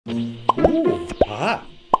Ah,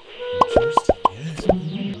 interesting. Yes.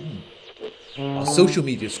 Our social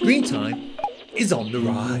media screen time is on the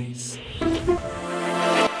rise.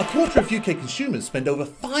 A quarter of UK consumers spend over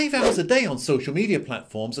 5 hours a day on social media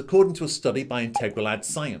platforms, according to a study by Integral Ad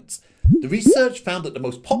Science. The research found that the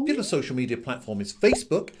most popular social media platform is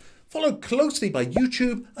Facebook, followed closely by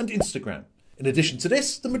YouTube and Instagram. In addition to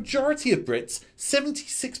this, the majority of Brits,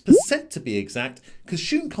 76% to be exact,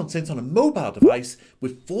 consume content on a mobile device,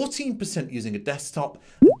 with 14% using a desktop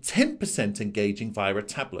and 10% engaging via a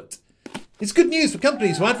tablet. It's good news for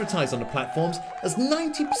companies who advertise on the platforms, as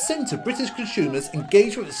 90% of British consumers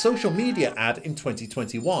engage with a social media ad in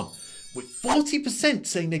 2021, with 40%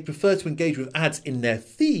 saying they prefer to engage with ads in their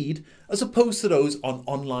feed as opposed to those on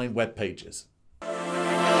online web pages.